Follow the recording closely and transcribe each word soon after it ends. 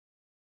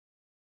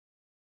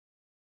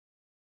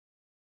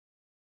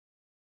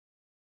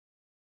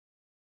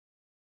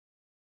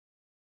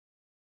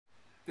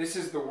This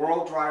is the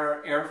World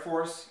Dryer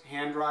Airforce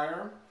hand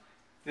dryer.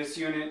 This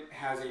unit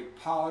has a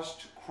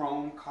polished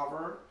chrome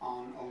cover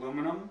on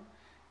aluminum.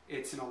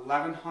 It's an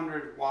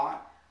 1100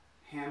 watt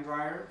hand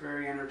dryer,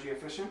 very energy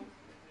efficient.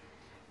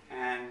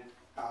 And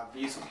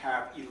these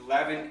have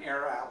 11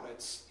 air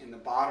outlets in the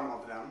bottom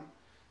of them.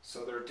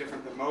 So they're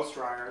different than most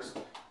dryers,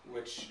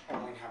 which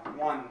only have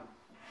one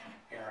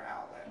air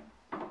outlet.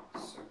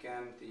 So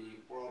again, the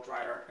World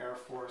Dryer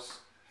Airforce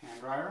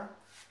hand dryer.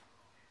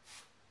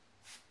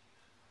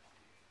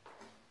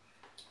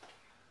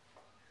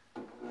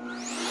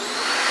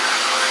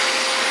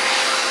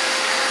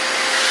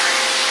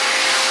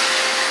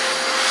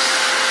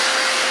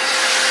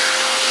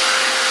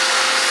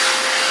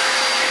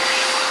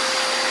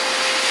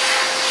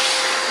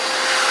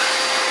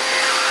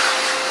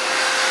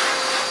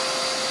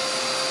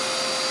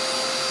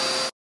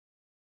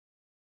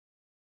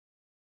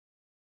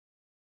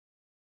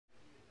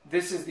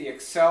 This is the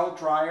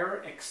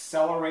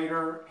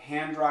Xlerator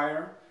hand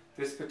dryer.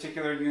 This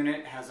particular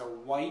unit has a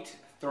white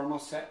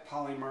thermoset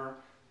polymer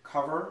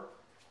cover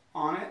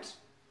on it.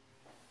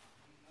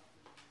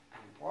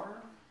 And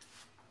water.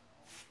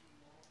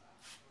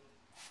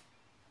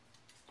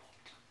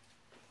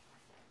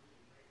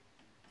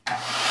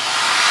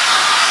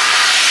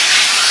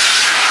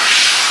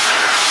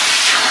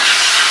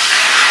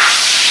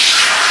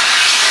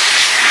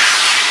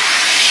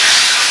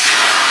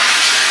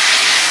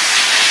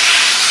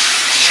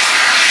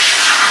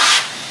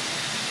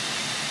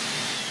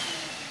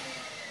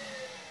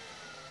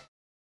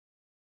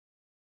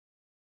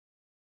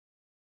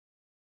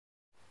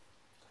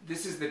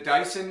 This is the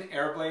Dyson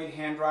Airblade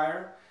hand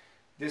dryer.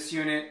 This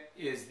unit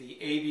is the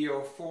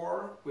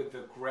ABO4 with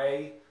the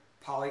gray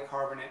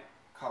polycarbonate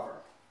cover.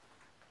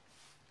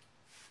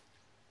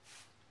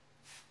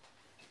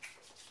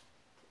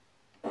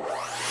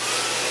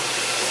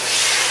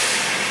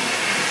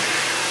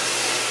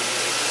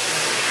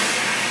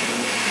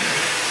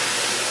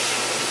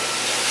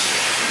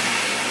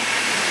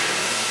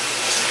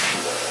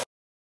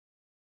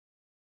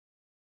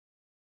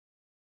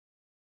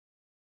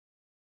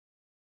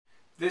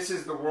 This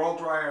is the World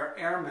Dryer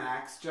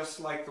AirMax,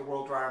 just like the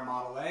World Dryer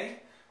Model A,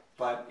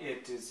 but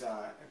it's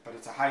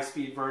a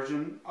high-speed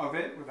version of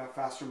it with a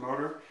faster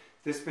motor.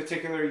 This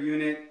particular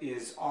unit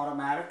is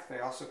automatic. They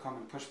also come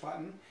in push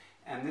button,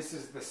 and this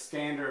is the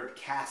standard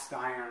cast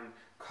iron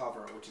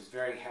cover, which is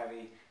very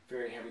heavy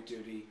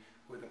duty,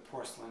 with a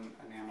porcelain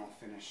enamel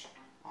finish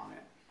on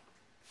it.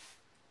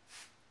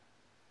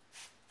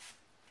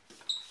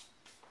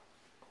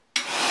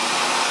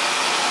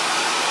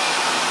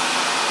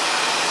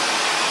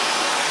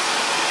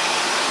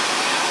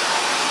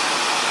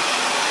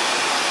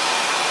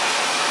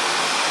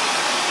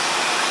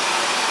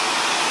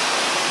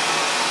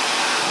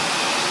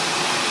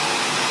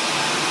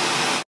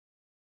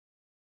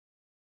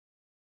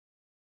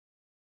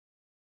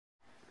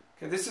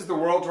 Okay, this is the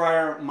World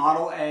Dryer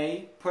Model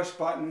A push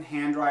button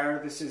hand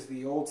dryer. This is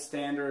the old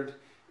standard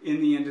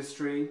in the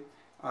industry.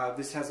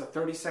 This has a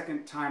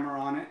 30-second timer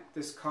on it.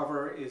 This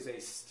cover is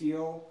a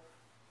steel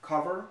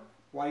cover,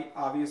 white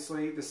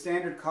obviously. The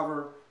standard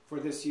cover for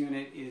this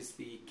unit is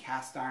the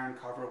cast iron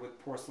cover with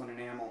porcelain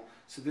enamel.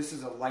 So this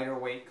is a lighter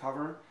weight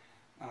cover,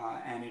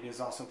 and it is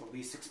also the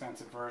least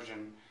expensive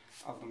version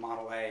of the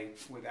Model A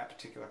with that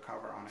particular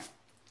cover on it.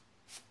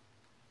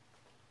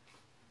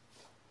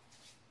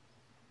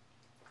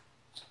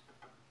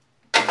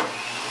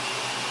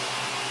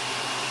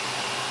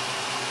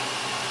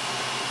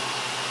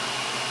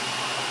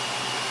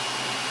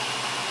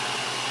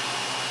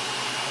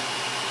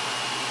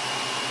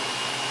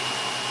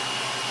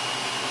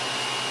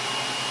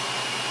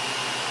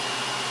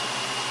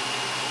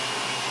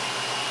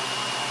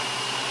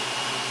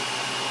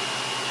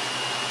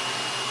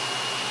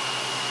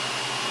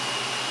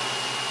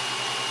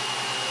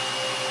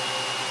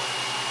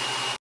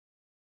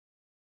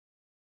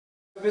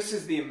 This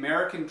is the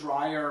American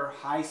Dryer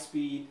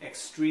high-speed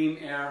extreme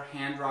air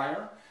hand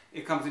dryer.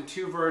 It comes in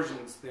two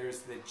versions. There's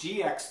the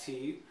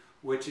GXT,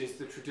 which is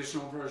the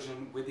traditional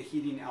version with the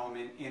heating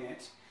element in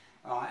it,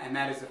 and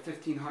that is a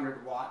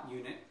 1500 watt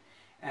unit.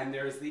 And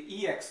there's the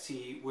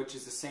EXT, which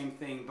is the same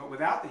thing but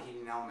without the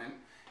heating element.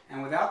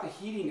 And without the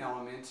heating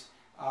element,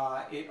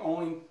 it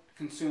only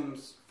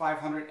consumes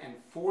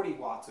 540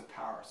 watts of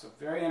power, so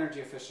very energy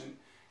efficient,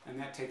 and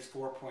that takes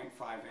 4.5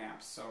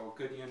 amps. So a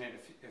good unit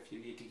if you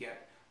need to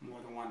get more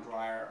than one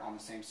dryer on the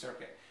same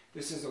circuit.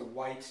 This is a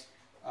white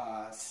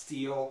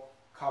steel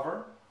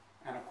cover,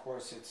 and of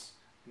course it's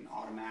an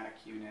automatic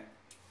unit.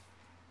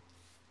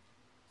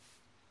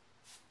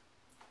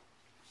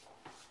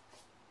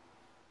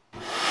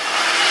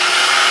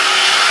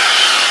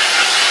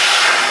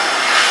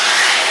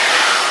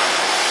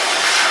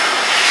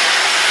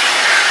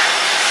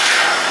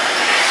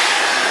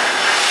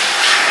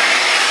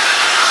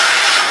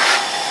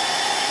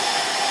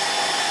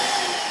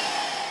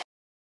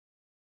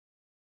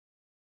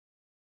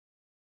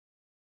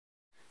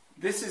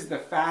 This is the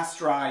Fast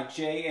Dry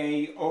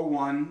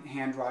JA01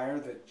 hand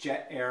dryer, the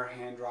Jet Air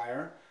hand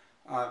dryer.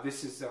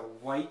 This is a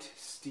white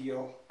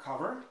steel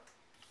cover,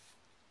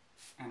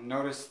 And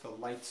notice the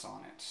lights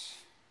on it.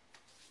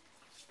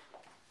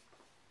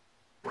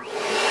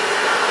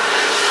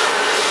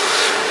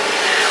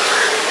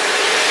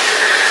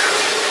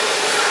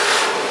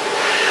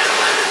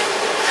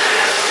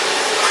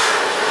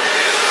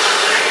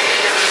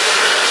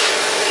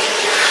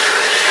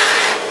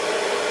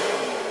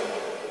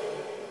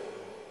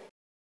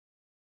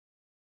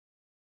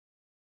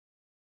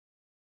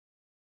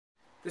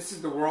 This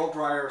is the World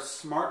Dryer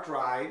Smart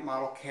Dry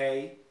Model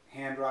K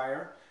hand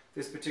dryer.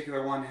 This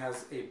particular one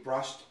has a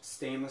brushed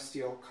stainless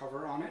steel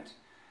cover on it.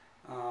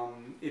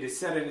 It is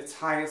set at its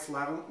highest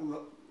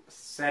level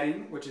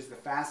setting, which is the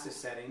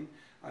fastest setting.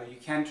 You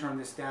can turn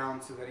this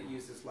down so that it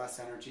uses less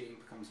energy and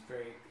becomes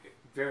very,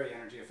 very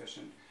energy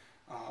efficient,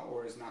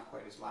 or is not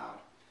quite as loud.